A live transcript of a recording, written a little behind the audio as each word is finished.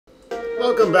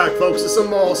Welcome back, folks, to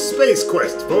some more Space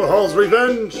Quest, Vohaul's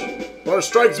Revenge, or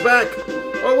Strikes Back,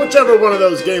 or whichever one of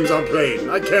those games I'm playing.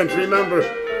 I can't remember.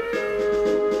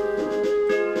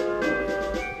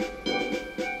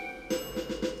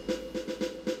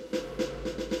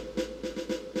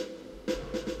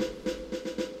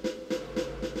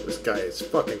 This guy is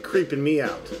fucking creeping me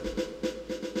out.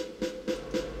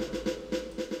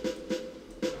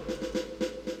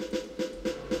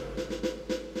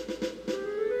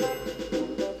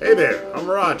 Hey there, I'm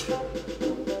Raj.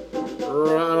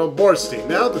 Ronald Borstein,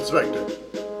 the health inspector.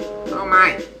 Oh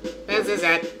my, this is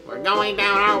it. We're going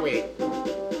down, are we?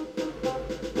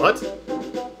 What?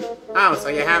 Oh, so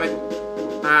you haven't...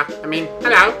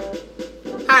 hello.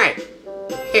 Hi.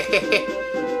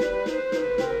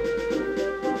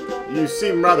 You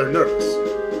seem rather nervous.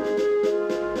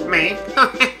 Me?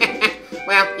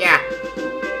 Well, yeah.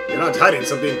 You're not hiding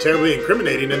something terribly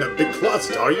incriminating in a big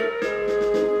closet, are you?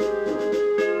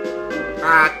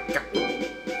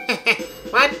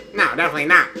 What? No, definitely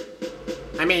not.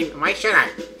 I mean, why should I?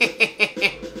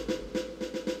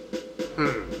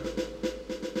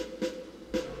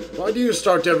 Why do you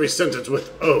start every sentence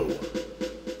with "oh"?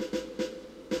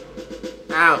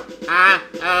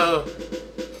 Oh.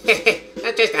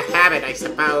 That's just a habit, I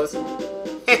suppose.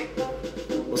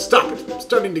 Well, stop it. I'm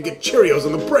starting to get Cheerios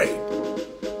on the brain.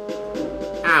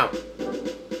 Oh.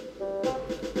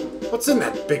 What's in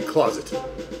that big closet?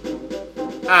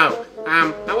 Oh,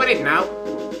 I wouldn't know.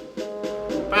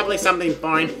 Probably something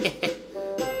foreign.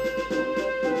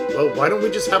 Well, why don't we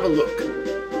just have a look?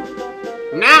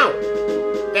 No!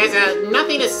 There's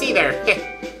nothing to see there.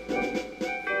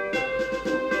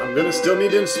 I'm gonna still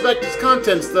need to inspect its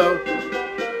contents, though.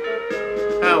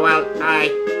 Oh, well, I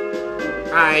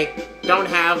don't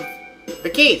have the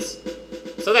keys.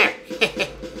 So there.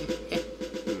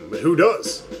 But who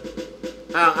does?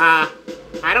 I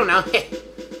don't know.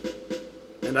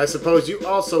 And I suppose you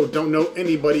also don't know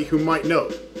anybody who might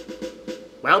know.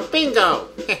 Well, bingo!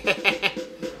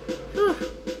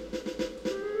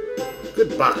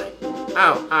 Goodbye.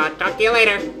 Oh, talk to you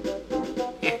later.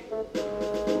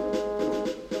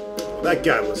 That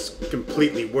guy was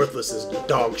completely worthless as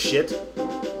dog shit.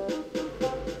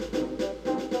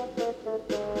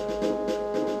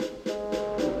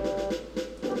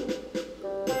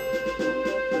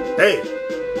 Hey!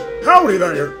 Howdy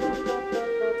there!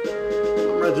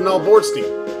 I'm Reginald Borstein,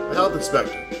 the health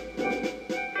inspector.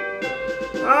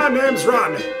 My name's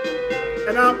Rodney.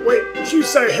 And wait, did you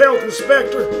say health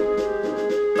inspector?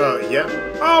 Yeah.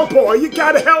 Oh boy, you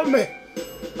gotta help me!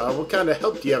 What kind of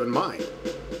help do you have in mind?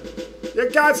 You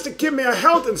gots to give me a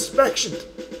health inspection.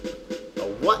 A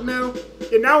what now?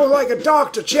 You know, like a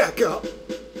doctor checkup.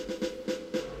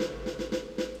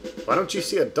 Why don't you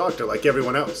see a doctor like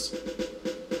everyone else?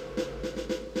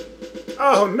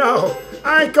 Oh no,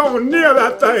 I ain't going near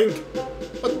that thing.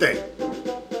 What thing?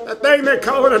 That thing they're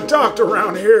calling a doctor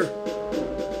around here.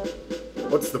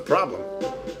 What's the problem?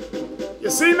 You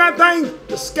seen that thing?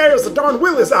 Just scares the darn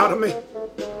willies out of me.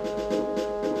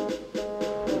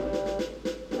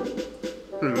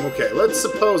 Okay, let's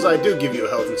suppose I do give you a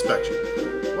health inspection.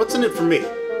 What's in it for me?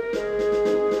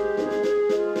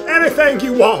 Anything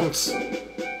you want.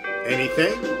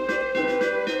 Anything?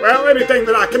 Well, anything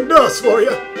that I can do for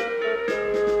you.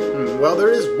 Well,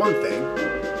 there is one thing.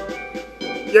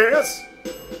 Yes?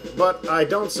 But I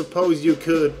don't suppose you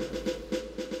could...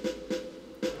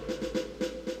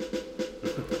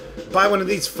 buy one of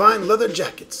these fine leather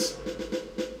jackets.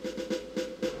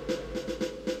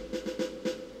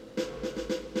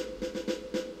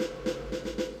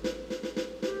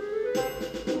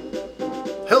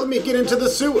 Help me get into the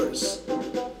sewers.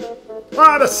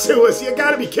 Ah, the sewers? You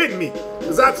gotta be kidding me,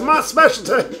 because that's my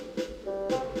specialty.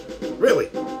 Really?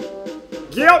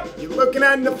 Yep, you're looking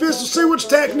at an official sewage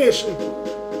technician.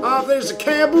 Ah, there's a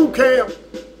Cambu cam.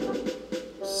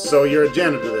 So you're a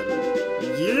janitor then?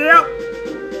 Yep.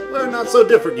 We're not so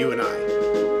different, you and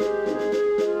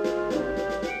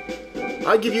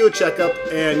I give you a checkup,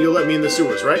 and you'll let me in the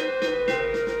sewers, right?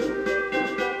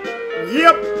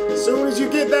 Yep. As soon as you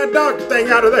get that doctor thing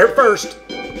out of there first.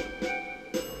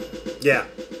 Yeah.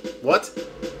 What?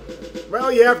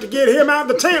 Well, you have to get him out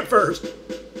of the tent first.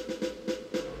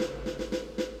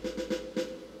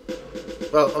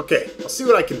 Well, okay. I'll see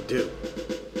what I can do.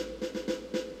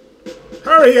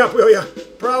 Hurry up, will ya?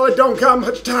 Probably don't got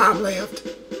much time left.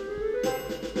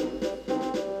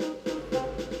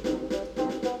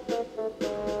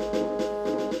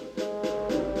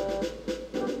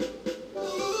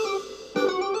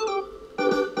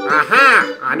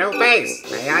 Aha! A new face.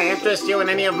 May I interest you in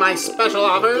any of my special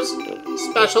offers?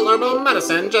 Special herbal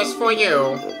medicine just for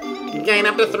you. Gain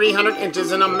up to 300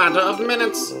 inches in a matter of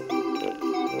minutes.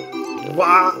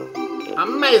 Wow.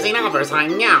 Amazing offers, I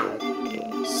know.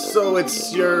 So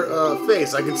it's your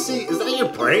face. I can see. Is that your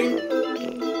brain?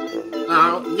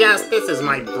 Oh, yes, this is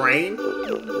my brain.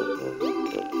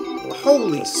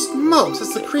 Holy smokes,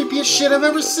 that's the creepiest shit I've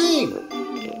ever seen.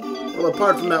 Well,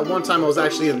 apart from that one time I was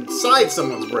actually inside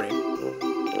someone's brain.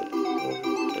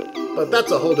 But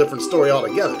that's a whole different story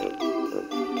altogether.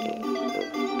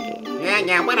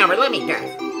 Yeah, whatever, let me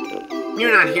guess.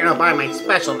 You're not here to buy my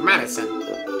special medicine.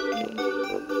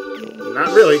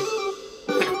 Not really.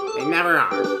 They never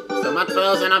are. So much for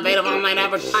those innovative online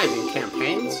advertising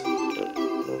campaigns.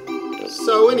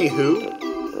 So, anywho,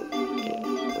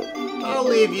 I'll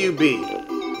leave you be.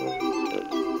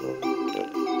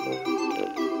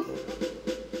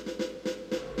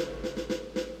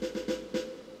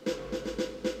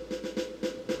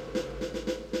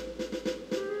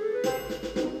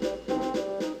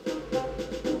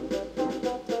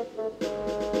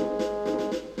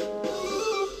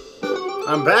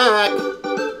 I'm back!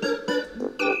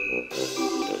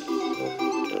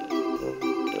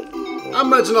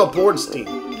 I'm Reginald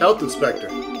Bornstein, Health Inspector.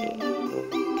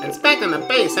 Inspecting the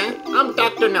base, eh? I'm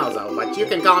Dr. Nelzo, but you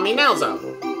can call me Nelzo.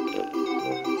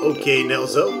 Okay,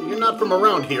 Nelzo, you're not from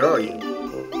around here, are you?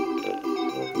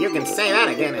 You can say that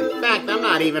again. In fact, I'm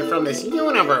not even from this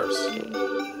universe.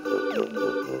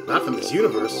 Not from this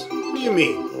universe? What do you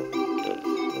mean?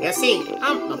 You see,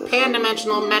 I'm a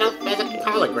pan-dimensional metaphysical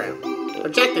hologram,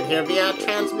 projected here via a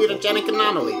transmutagenic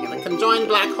anomaly in a conjoined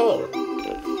black hole.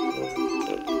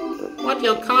 What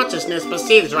your consciousness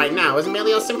perceives right now is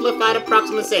merely a simplified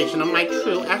approximation of my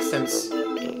true essence.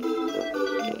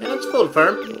 And its full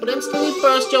form would instantly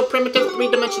burst your primitive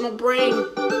three-dimensional brain.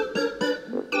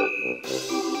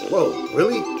 Whoa,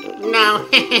 really? No,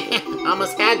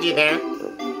 almost had you there.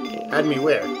 Had me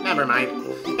where? Never mind.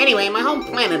 Anyway, my home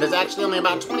planet is actually only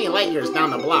about 20 light years down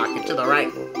the block and to the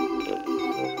right.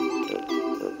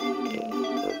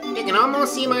 You can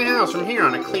almost see my house from here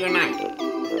on a clear night.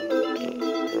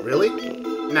 Really?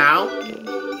 No.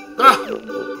 Ah!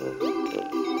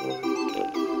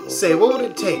 Say, what would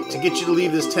it take to get you to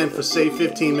leave this tent for, say,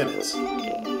 15 minutes?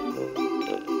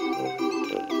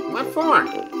 What for?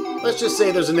 Let's just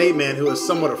say there's an ape man who is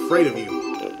somewhat afraid of you.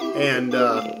 And,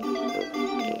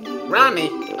 Rodney,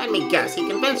 let me guess, he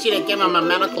convinced you to give him a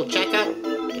medical checkup?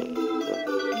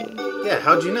 Yeah,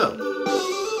 how'd you know?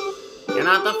 You're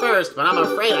not the first, but I'm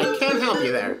afraid I can't help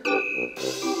you there.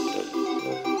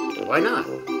 Why not?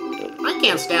 I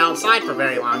can't stay outside for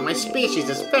very long. My species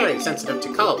is very sensitive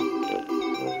to cold.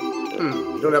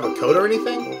 You don't have a coat or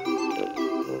anything?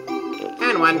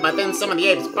 Had one, but then some of the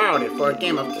apes borrowed it for a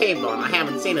game of cave ball, and I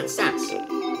haven't seen it since.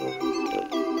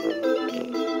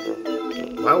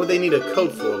 Why would they need a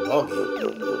coat for a ball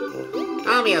game?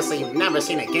 Obviously, you've never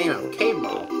seen a game of cave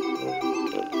ball.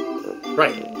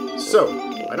 Right. So,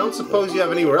 I don't suppose you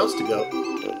have anywhere else to go.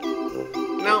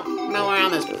 No, nowhere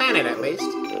on this planet at least.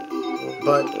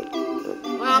 But,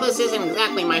 well, this isn't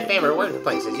exactly my favorite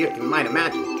workplace, as you might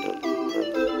imagine.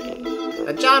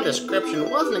 The job description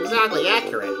wasn't exactly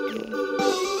accurate.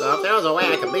 So if there was a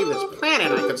way I could leave this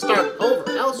planet, I could start over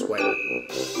elsewhere.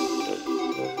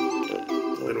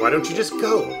 then why don't you just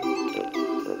go?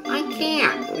 I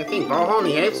can't. You think Vohaul and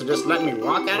the apes would just let me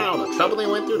walk out of all the trouble they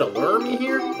went through to lure me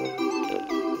here?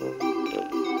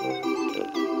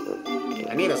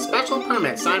 I need a special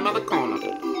permit signed by the coroner,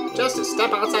 just to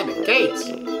step outside the gates.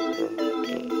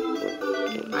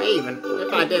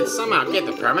 If I did somehow get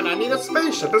the permit, I need a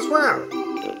spaceship as well.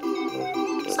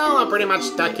 So I'm pretty much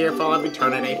stuck here for all of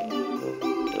eternity.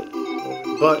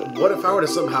 But what if I were to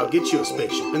somehow get you a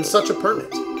spaceship and such a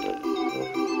permit?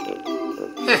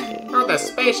 Both a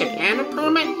spaceship and a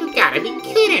permit? You gotta be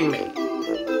kidding me.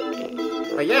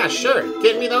 But yeah, sure,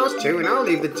 get me those two and I'll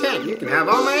leave the tent. You can have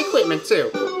all my equipment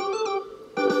too.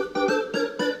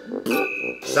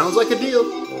 Sounds like a deal.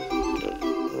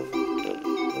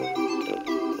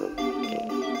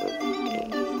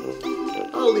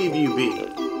 I'll leave you be.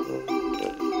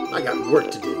 I got work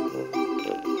to do.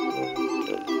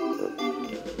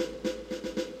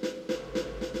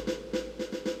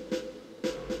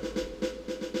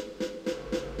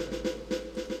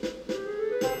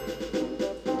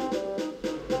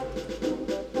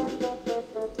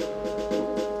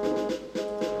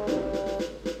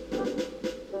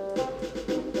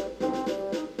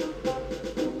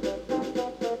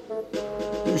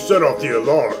 You set off the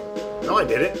alarm. No, I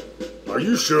did it. Are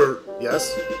you sure?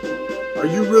 Yes. Are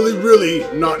you really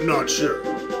not sure?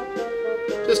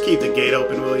 Just keep the gate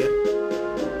open, will you?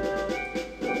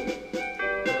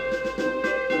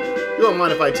 You won't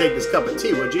mind if I take this cup of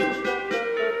tea, would you?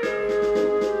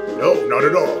 No, not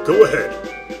at all. Go ahead.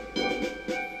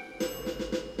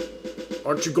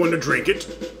 Aren't you going to drink it?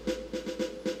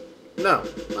 No,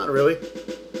 not really.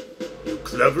 You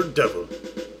clever devil.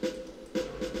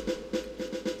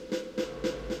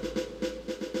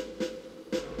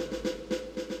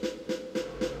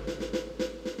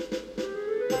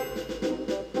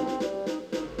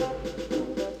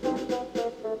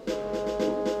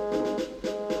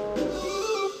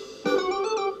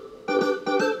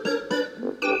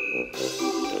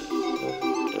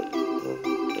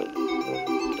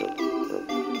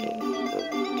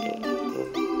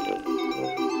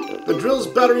 The drill's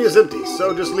battery is empty,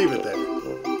 so just leave it there.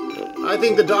 I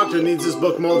think the doctor needs this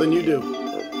book more than you do.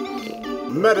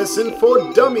 Medicine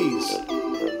for Dummies.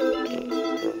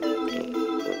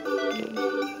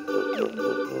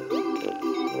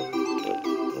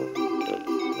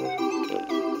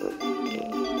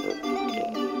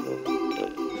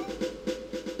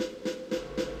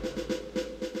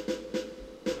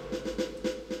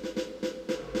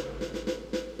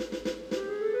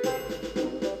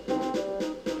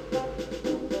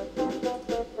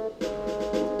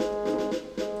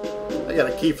 I got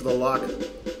a key for the lock.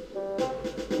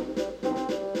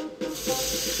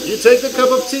 You take the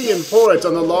cup of tea and pour it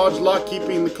on the large lock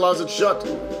keeping the closet shut.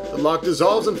 The lock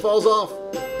dissolves and falls off.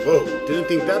 Whoa, didn't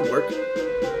think that'd work.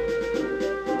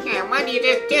 Yeah, what did you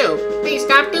just do? Please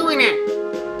stop doing it.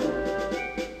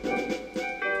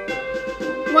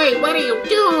 Wait, what are you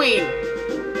doing?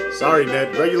 Sorry,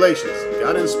 Ned. Regulations.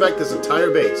 Gotta inspect this entire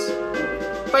base.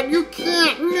 But you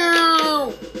can't,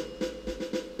 no!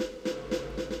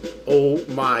 Oh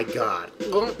my god.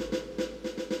 Well,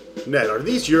 Ned, are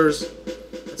these yours?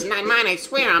 it's not mine, I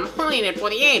swear. I'm holding it for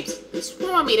the apes. They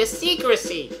swore me to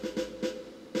secrecy.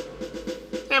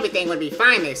 Everything would be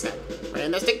fine, they said. We're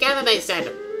in this together, they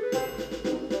said.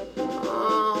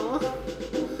 Oh,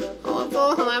 if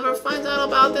Vohaul ever finds out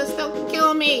about this, they'll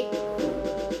kill me.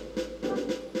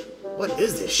 What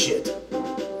is this shit?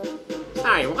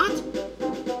 Sorry, what?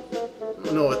 I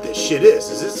don't know what this shit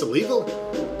is. Is this illegal?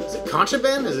 Is it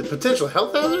contraband? Is it potential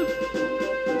health hazard?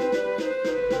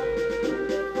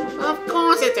 Of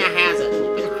course it's a hazard.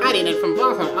 We've been hiding it from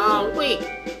Vohaul all week.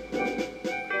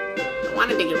 I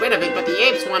wanted to get rid of it, but the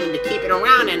apes wanted to keep it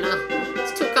around, and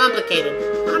it's too complicated.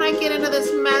 How'd I get into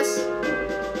this mess?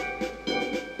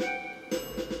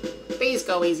 Please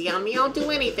go easy on me. I'll do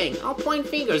anything. I'll point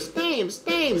fingers, names,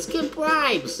 give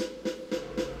bribes.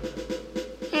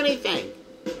 Anything.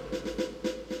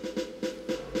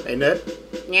 Hey, Ned?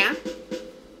 Yeah?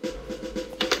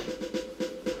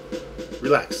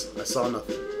 Relax. I saw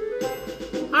nothing.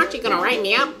 Aren't you gonna write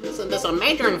me up? Isn't this a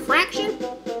major infraction?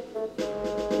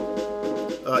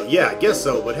 Yeah, I guess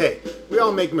so, but hey, we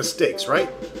all make mistakes, right?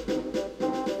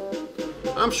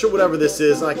 I'm sure whatever this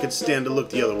is, I could stand to look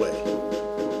the other way.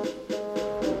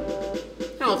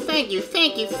 Oh, thank you.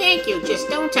 Just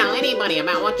don't tell anybody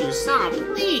about what you saw,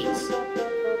 please.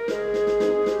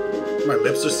 My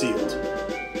lips are sealed.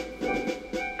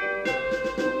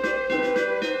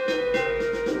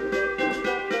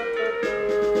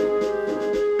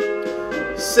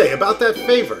 Say, about that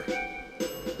favor.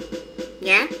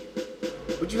 Yeah?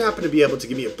 Would you happen to be able to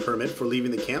give me a permit for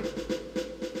leaving the camp?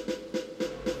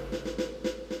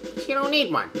 You don't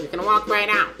need one. You can walk right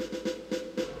out.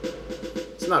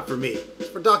 It's not for me. It's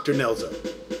for Dr. Nelzo.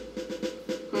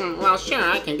 Well, sure,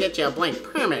 I can get you a blank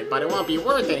permit, but it won't be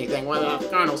worth anything without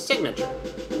Colonel's signature.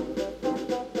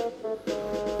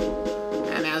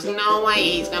 And there's no way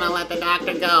he's gonna let the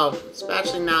doctor go,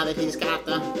 especially now that he's got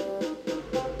the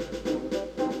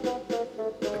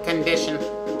condition.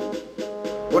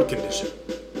 What condition?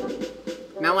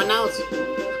 No one knows.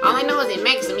 All I know is it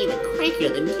makes him even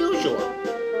crankier than usual.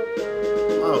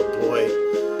 Oh boy.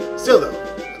 Still though,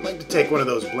 I'd like to take one of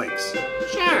those blinks.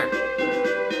 Sure.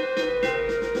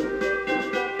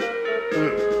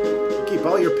 You keep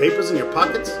all your papers in your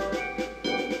pockets?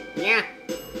 Yeah.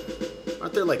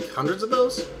 Aren't there like hundreds of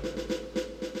those?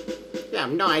 You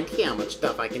have no idea how much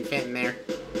stuff I can fit in there.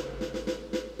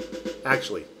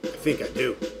 Actually, I think I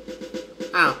do.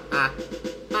 Oh,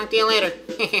 talk to you later.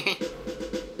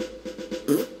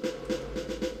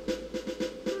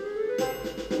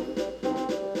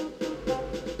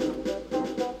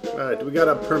 Alright, do we got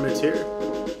a permit here?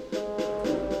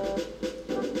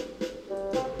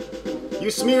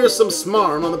 You smear some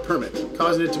smarm on the permit,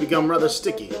 causing it to become rather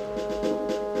sticky.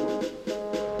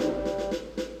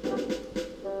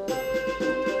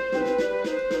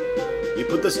 You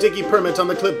put the sticky permit on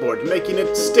the clipboard, making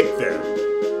it stick there.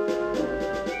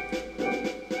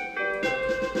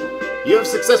 You have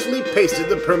successfully pasted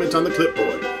the permit on the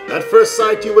clipboard. At first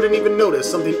sight, you wouldn't even notice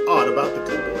something odd about the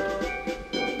clipboard.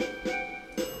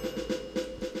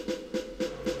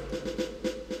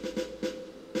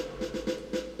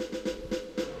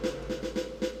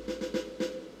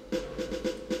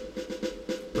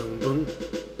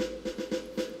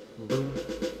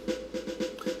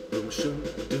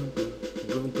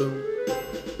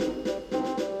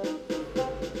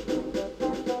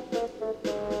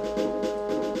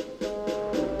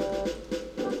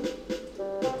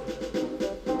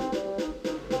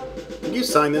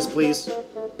 sign this, please?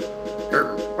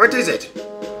 What is it?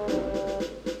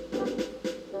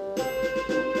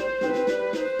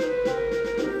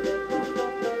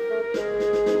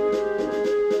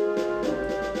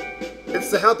 It's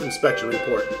the health inspection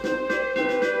report.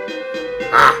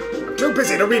 Ah, I'm too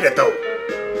busy to read it, though.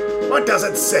 What does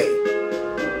it say?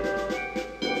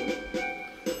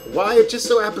 Why, it just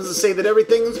so happens to say that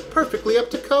everything is perfectly up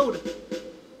to code.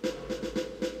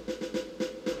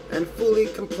 And fully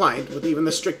compliant with even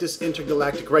the strictest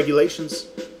intergalactic regulations.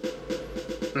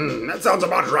 That sounds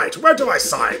about right. Where do I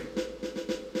sign?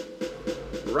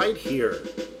 Right here.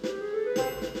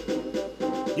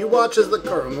 You watch as the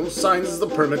Colonel signs the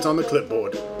permit on the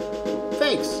clipboard.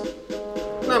 Thanks.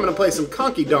 Now I'm gonna play some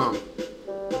conky dong.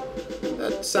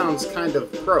 That sounds kind of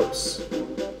gross.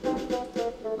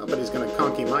 Nobody's gonna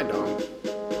conky my dong.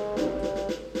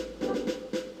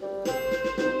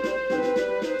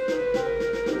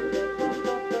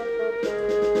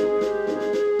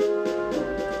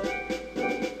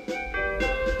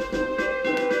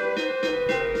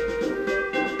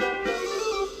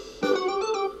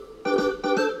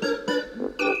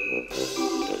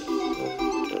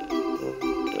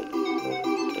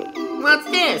 What's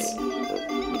this?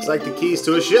 Looks like the keys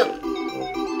to a ship.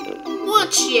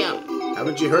 What ship?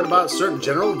 Haven't you heard about a certain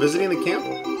general visiting the camp?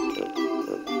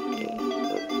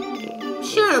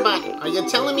 Sure, but are you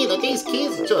telling me that these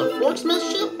keys are to a Forksmith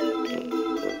ship?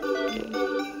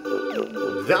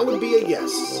 That would be a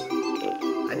yes.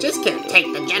 I just can't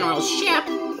take the general's ship.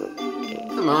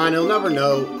 Come on, he'll never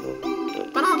know.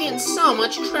 But I'll get in so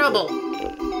much trouble.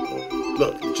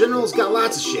 Look, the general's got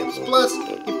lots of ships, plus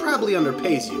he probably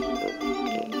underpays you.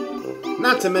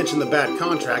 Not to mention the bad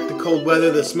contract, the cold weather,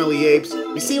 the smelly apes.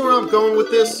 You see where I'm going with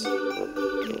this? I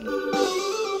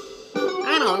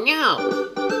don't know.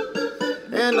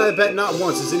 And I bet not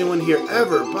once has anyone here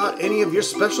ever bought any of your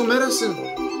special medicine.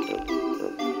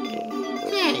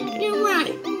 Hey, you're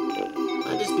right.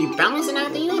 I'll just be balancing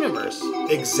out the universe.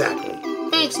 Exactly.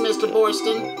 Thanks, Mr.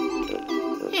 Borston.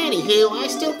 Anywho, I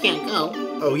still can't go.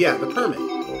 Oh yeah, the permit.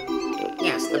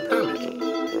 Yes, the permit.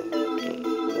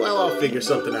 Well, I'll figure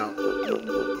something out.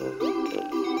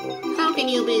 How can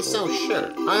you be so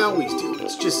sure? I always do.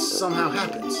 It just somehow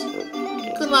happens.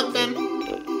 Good luck then.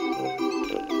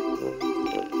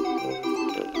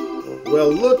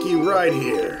 Well, looky right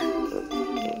here.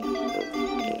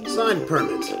 Signed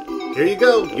permit. Here you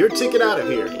go. Your ticket out of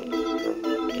here.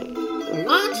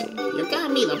 What? You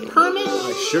got me the permit?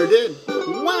 I sure did.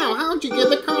 Wow, how'd you get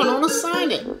the Colonel to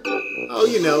sign it? Oh,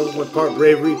 you know, 1 part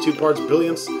bravery, 2 parts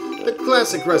brilliance. The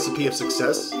classic recipe of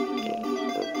success.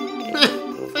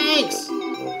 Thanks.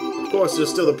 Of course, there's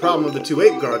still the problem of the 2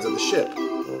 ape guards of the ship.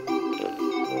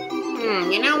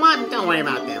 You know what? Don't worry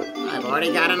about them. I've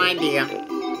already got an idea.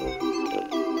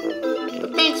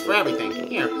 But thanks for everything.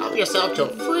 Here, help yourself to a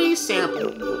free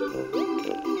sample.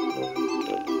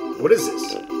 What is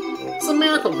this? It's a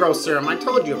miracle growth serum I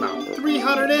told you about.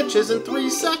 300 inches in 3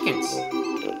 seconds.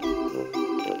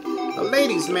 A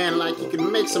ladies' man like you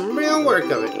can make some real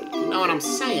work of it. You know what I'm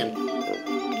saying?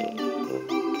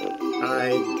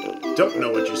 I don't know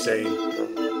what you're saying.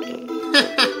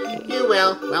 You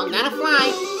will. Well, gotta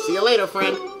fly. See you later,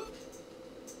 friend.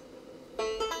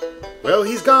 Well,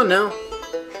 he's gone now.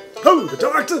 Who, the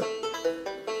doctor?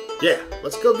 Yeah,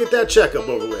 let's go get that checkup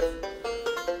over with.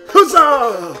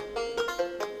 Huzzah!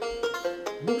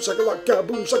 Boom shakalaka,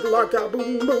 boom shakalaka,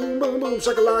 boom boom boom boom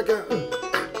shakalaka.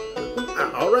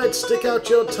 All right, stick out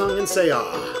your tongue and say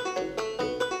ah.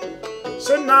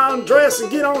 Shouldn't I undress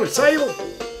and get on the table?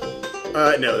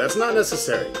 No, that's not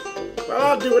necessary. Well,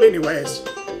 I'll do it anyways.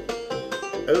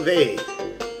 Oh, they.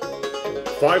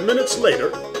 5 minutes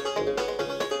later.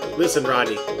 Listen,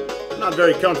 Rodney, I'm not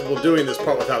very comfortable doing this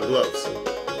part without gloves.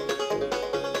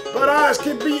 But I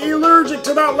could be allergic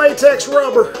to that latex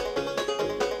rubber.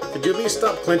 Could you at least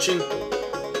stop clenching?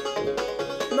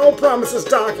 No promises,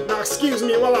 Doc. Now excuse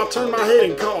me while I turn my head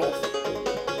and cough.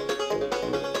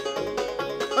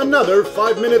 Another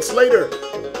 5 minutes later.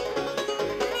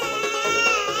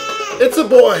 It's a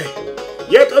boy.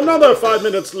 Yet another 5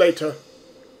 minutes later.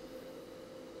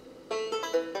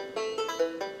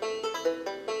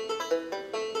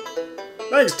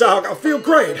 Thanks, Doc. I feel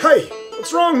great. Hey,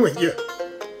 what's wrong with you?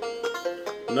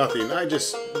 Nothing. I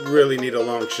just really need a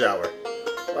long shower.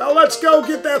 Well, let's go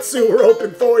get that sewer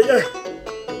open for you.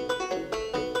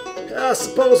 I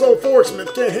suppose old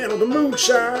Forksmith can't handle the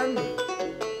moonshine.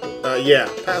 Yeah,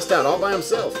 passed out all by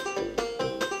himself.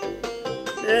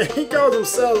 Yeah, he calls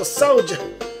himself a soldier.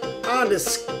 I'm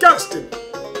disgusted.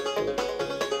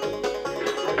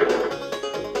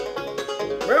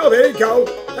 Well, there you go.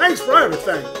 Thanks for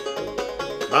everything.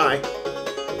 Bye.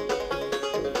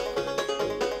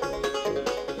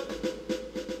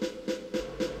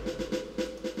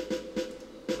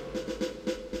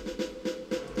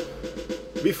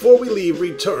 Before we leave,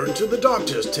 return to the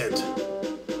doctor's tent.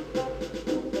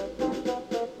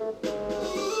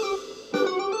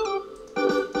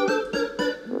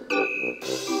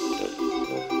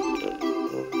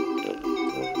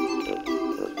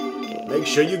 Make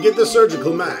sure you get the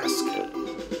surgical mask.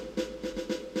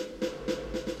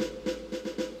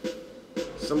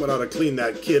 Someone ought to clean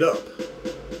that kid up.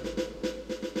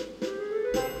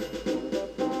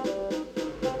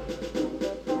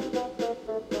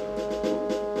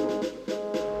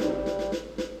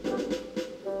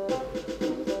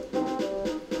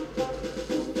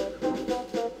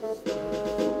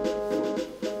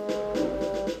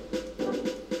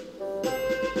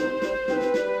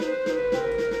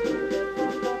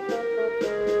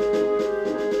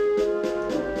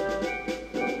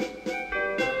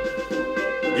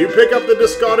 You pick up the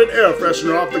discarded air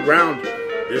freshener off the ground.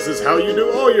 This is how you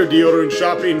do all your deodorant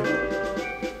shopping.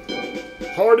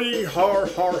 Hardy har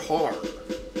har har.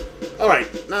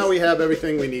 Alright, now we have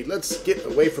everything we need. Let's get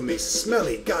away from these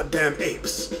smelly goddamn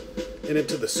apes and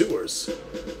into the sewers,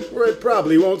 where it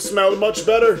probably won't smell much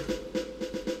better.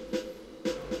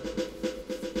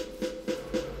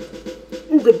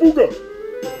 Ooga booga!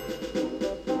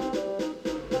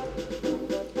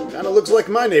 Kinda looks like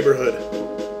my neighborhood.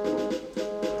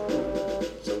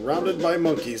 Surrounded by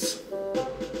monkeys.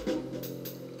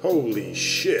 Holy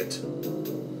shit.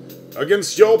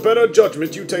 Against your better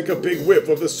judgment, you take a big whiff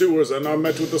of the sewers and are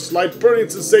met with a slight burning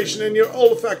sensation in your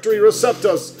olfactory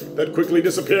receptors that quickly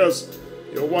disappears.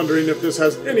 You're wondering if this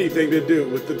has anything to do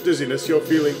with the dizziness you're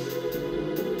feeling.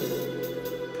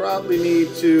 Probably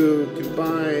need to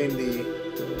combine the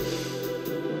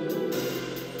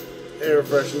air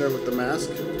freshener with the mask.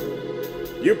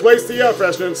 You place the air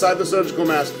freshener inside the surgical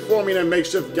mask, forming a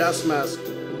makeshift gas mask.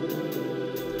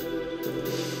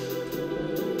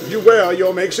 You wear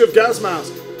your makeshift gas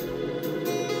mask.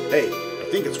 Hey, I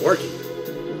think it's working.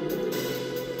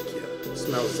 Yeah, it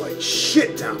smells like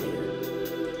shit down here.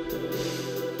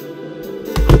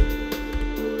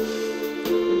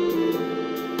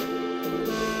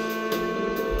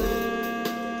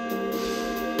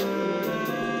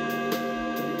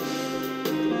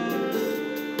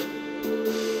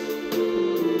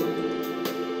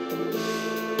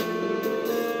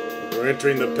 We're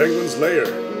entering the penguin's lair.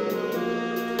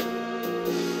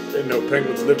 Didn't know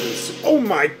penguins lived in... Oh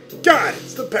my god,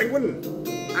 it's the penguin!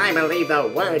 I believe the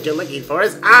word you're looking for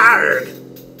is ARG!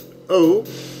 Oh?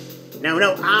 No,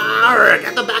 ARG!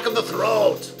 At the back of the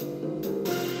throat!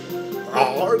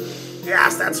 Arg?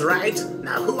 Yes, that's right.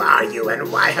 Now who are you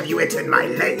and why have you entered my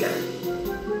lair?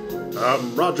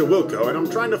 I'm Roger Wilco, and I'm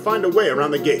trying to find a way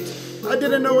around the gate. I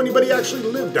didn't know anybody actually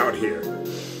lived out here.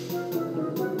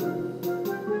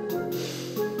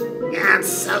 And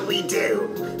so we do,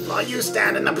 for you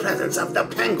stand in the presence of the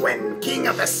Penguin, king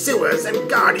of the sewers and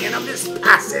guardian of this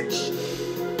passage.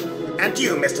 And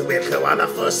you, Mr. Wilco, are the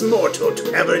first mortal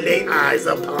to ever lay eyes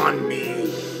upon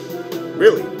me.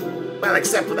 Really? Well,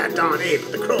 except for that darn ape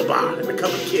with the crowbar and a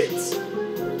couple of kids.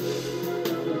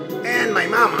 And my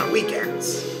mom on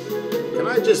weekends. Can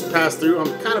I just pass through?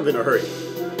 I'm kind of in a hurry.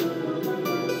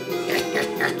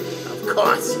 Of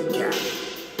course you can.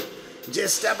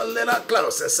 Just step a little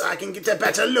closer so I can get a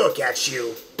better look at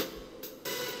you.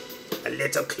 A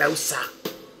little closer.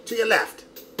 To your left.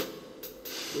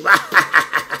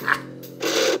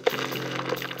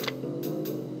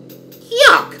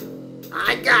 Yuck!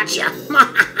 I gotcha!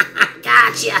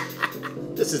 Gotcha!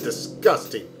 This is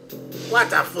disgusting.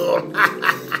 What a fool!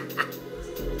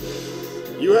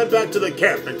 You head back to the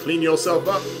camp and clean yourself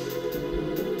up.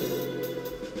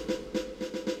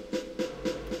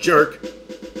 Jerk.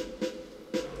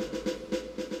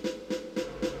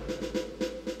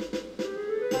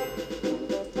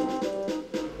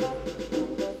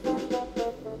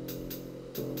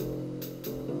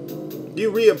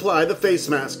 You reapply the face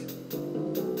mask.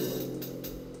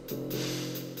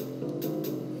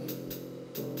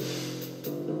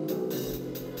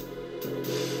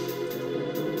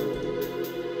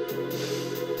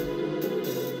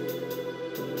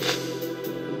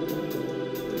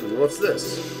 What's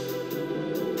this?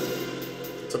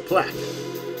 It's a plaque.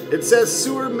 It says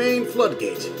sewer main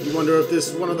floodgate. You wonder if this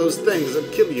is one of those things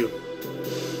that kill you.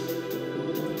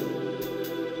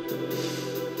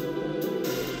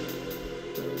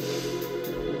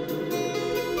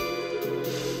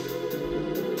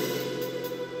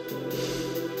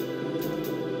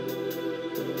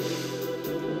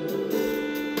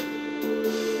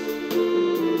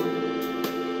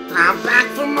 I'm back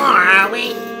for more, are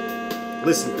we?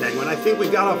 Listen, Penguin, I think we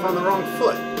got off on the wrong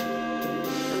foot.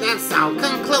 That's so.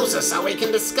 Come closer so we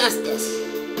can discuss this.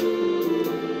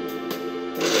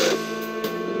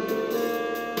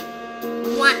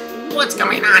 What's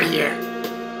going on here?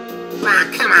 Ah,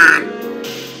 come on.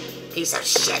 Piece of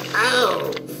shit.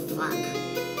 Oh, fuck.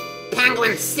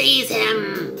 Penguin sees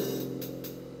him.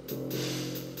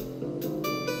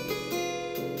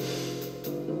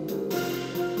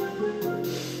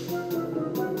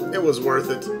 It was worth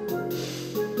it.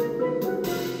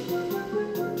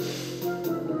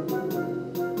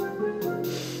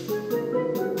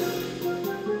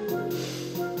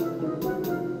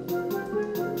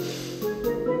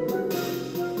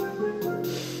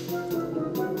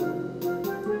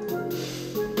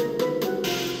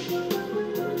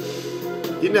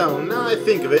 You know, now I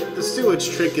think of it, the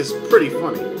sewage trick is pretty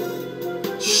funny.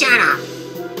 Shut up.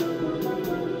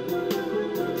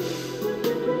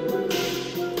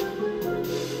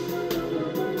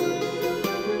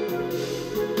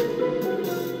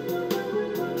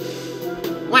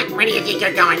 Where do you think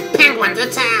you're going? Penguins,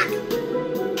 attack!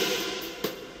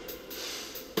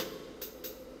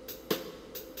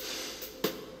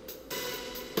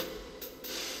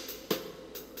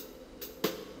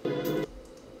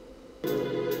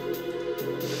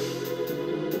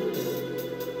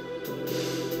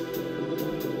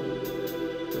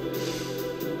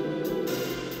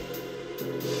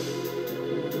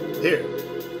 Here,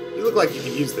 you look like you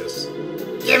can use this.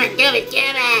 Give it, give it,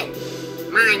 give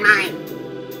it! Mine, mine.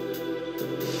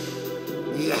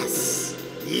 Yes,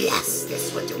 yes,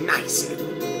 this would do nicely.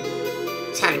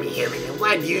 Tell me, human,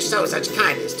 why do you show such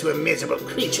kindness to a miserable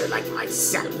creature like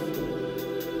myself?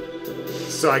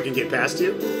 So I can get past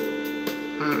you?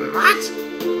 What?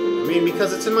 I mean,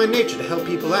 because it's in my nature to help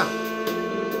people out.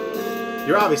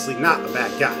 You're obviously not a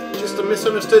bad guy, just a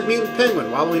misunderstood mutant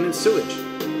penguin wallowing in sewage.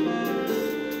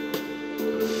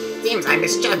 Seems I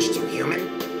misjudged you, human.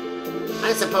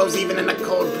 I suppose even in a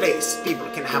cold place, people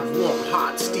can have warm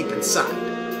hearts deep inside.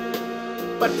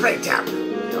 But pray tell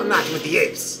me, you're not with the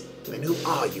apes. Then who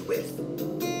are you with?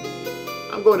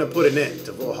 I'm going to put an end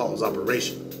to Vohaul's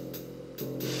operation.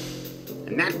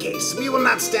 In that case, we will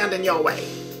not stand in your way.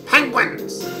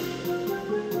 Penguins!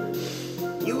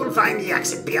 You will find the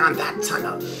exit beyond that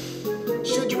tunnel.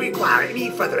 Should you require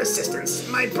any further assistance,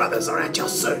 my brothers are at your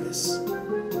service.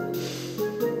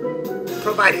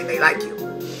 Providing they like you.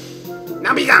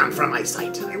 Now be gone from my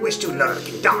sight. I wish to lurk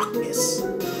in darkness.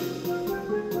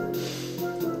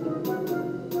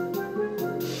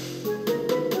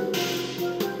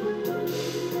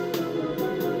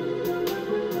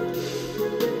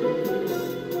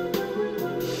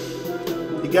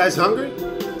 You guys hungry?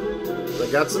 I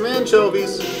got some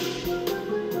anchovies.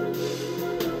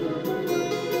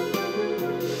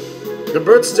 The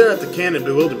birds stare at the can in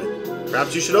bewilderment.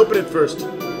 Perhaps you should open it first.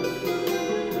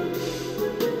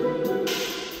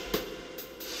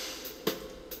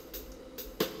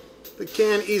 The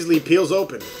can easily peels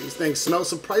open. These things smell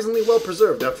surprisingly well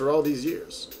preserved after all these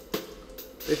years.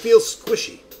 They feel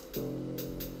squishy.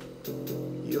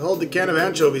 You hold the can of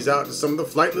anchovies out to some of the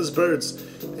flightless birds.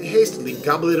 They hastily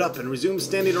gobble it up and resume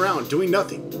standing around, doing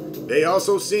nothing. They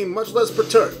also seem much less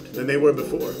perturbed than they were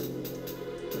before.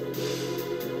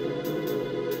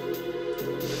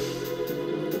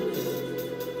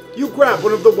 You grab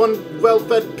one of the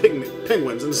well-fed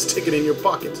penguins and stick it in your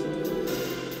pocket.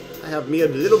 I have me a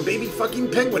little baby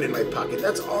fucking penguin in my pocket.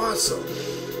 That's awesome.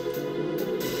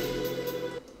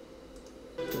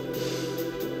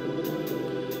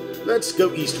 Let's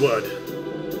go eastward.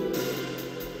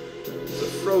 It's a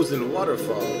frozen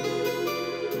waterfall.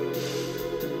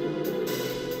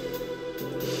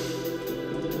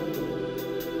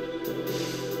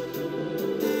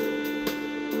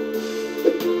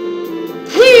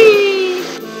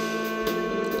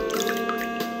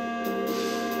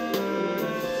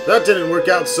 That didn't work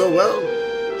out so well.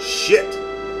 Shit.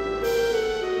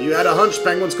 You had a hunch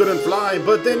penguins couldn't fly,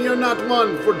 but then you're not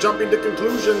one for jumping to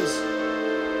conclusions.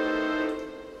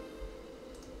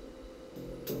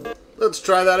 Let's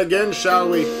try that again, shall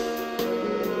we?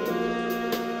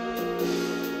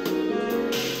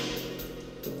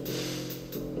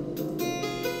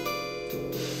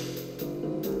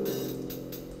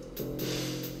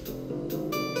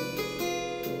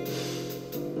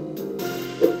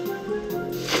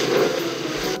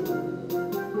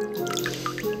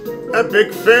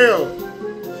 Epic fail!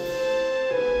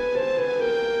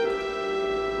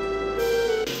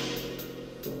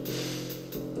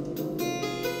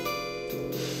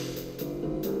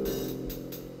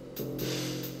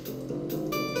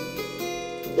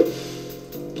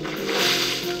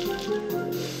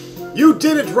 You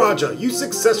did it, Raja! You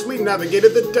successfully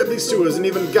navigated the deadly sewers and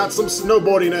even got some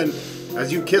snowboarding in.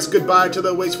 As you kiss goodbye to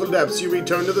the wasteful depths, you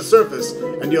return to the surface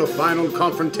and your final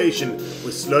confrontation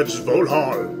with Sludge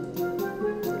Vohaul.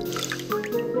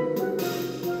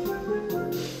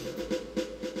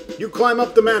 climb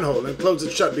up the manhole and close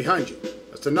it shut behind you,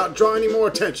 as to not draw any more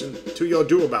attention to your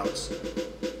do-abouts.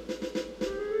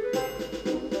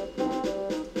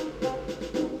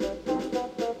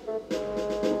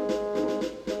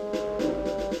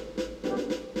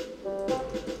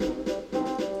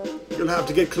 You'll have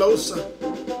to get closer.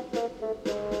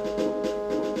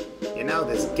 You know,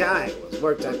 this guy was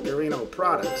worked at Garino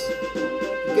Products.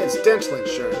 He gets dental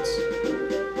insurance.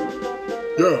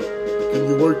 Yeah, can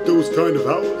you work those kind of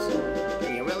hours?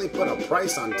 Can you really put a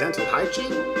price on dental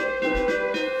hygiene?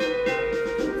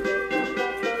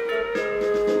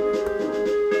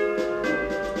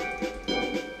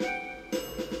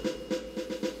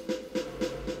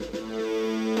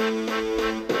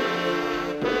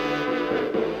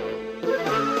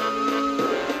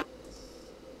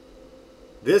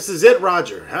 This is it,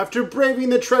 Roger. After braving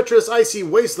the treacherous icy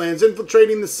wastelands,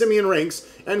 infiltrating the simian ranks,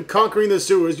 and conquering the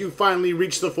sewers, you finally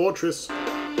reach the fortress.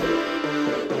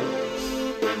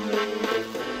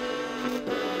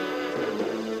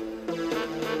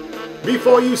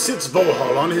 Before you sits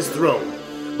Vohaul on his throne,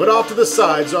 but off to the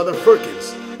sides are the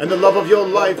Firkins, and the love of your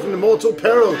life in mortal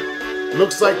peril.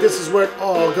 Looks like this is where it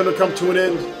all gonna come to an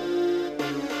end.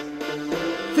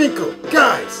 Finkel,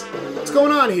 guys, what's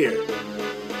going on here?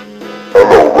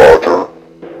 Hello, Roger.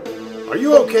 Are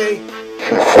you okay?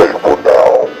 She's safe for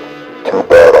now. Too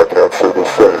bad I can't say the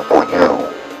same for you.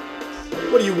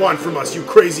 What do you want from us, you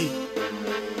crazy?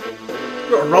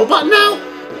 You're a robot now?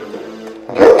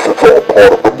 Yes, it's all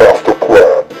part of the master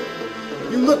plan.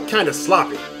 You look kinda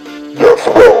sloppy. Yes,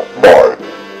 well, mine.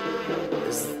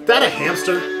 Is that a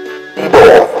hamster?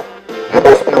 Enough. You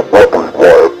must be wondering why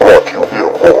I brought you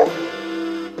here for.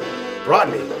 Brought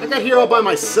me? I got here all by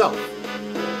myself.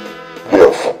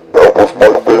 Yes, that was my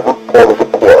favorite part of the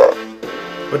plan.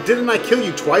 But didn't I kill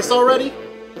you twice already?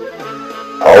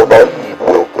 How naive,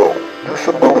 Wilco. You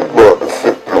should really learn to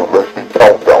sit through lengthy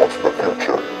countdowns in the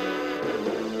future.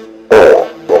 Or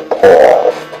the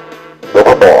past.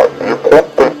 Never mind, the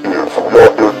important thing is we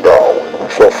are here now, and we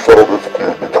shall settle this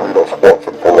feud between us once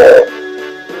and for all.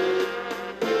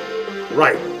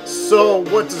 Right. So,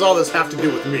 what does all this have to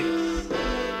do with me?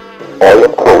 I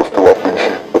am close to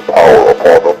unleashing the power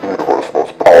upon the universe's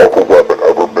most powerful weapon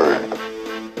ever made.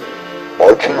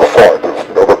 My chief scientist,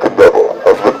 Never Can Never,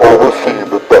 has been overseeing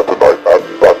the detonite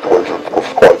actuations for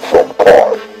quite some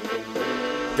time.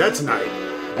 Detonite?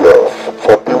 Yes,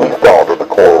 something we found at the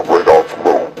core of Radon's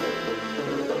moon.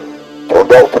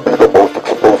 Turned out to be the most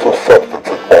explosive substance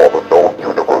in all the known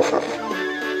universes.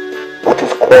 Which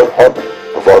is quite handy,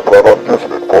 as I plan on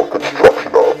using it for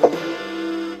construction of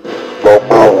the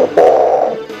moon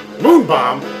bomb. Moon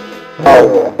bomb?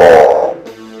 Moon bomb.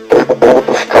 Capable of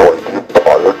destroying the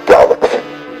entire galaxy.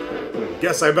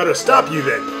 Guess I better stop you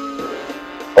then.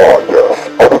 Ah yes,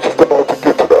 I was just about to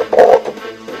get to that part.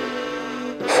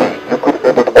 See, you could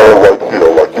end it all right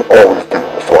here like you always do,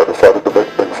 so I decided to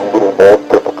make things a little more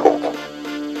difficult.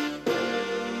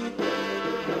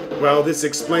 Well, this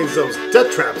explains those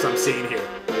death traps I'm seeing here.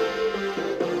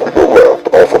 To your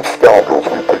left are some scoundrels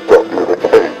we picked up near the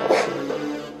caves.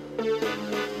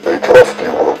 They trust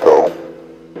you, Wilco.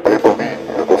 They believe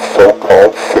you're the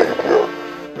so-called savior.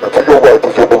 And to your right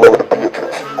is your beloved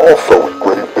Beatrice, also in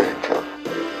grave danger.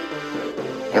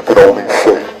 You can only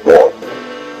save one.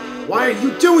 Why are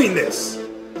you doing this?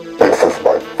 This is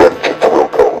my vengeance,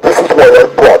 Wilco. This is why I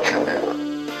brought you here.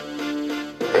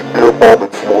 In mere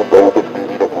moments you will know the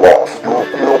meaning of loss. You will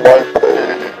feel my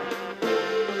pain.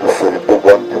 To save the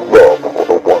one you love or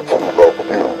the ones who love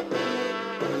you.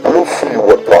 We'll see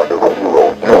what kind of hero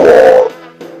you are.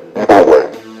 Either way,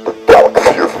 the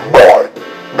galaxy is mine.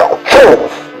 Now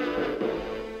choose!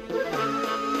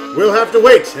 We'll have to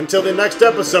wait until the next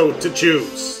episode to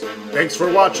choose. Thanks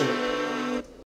for watching.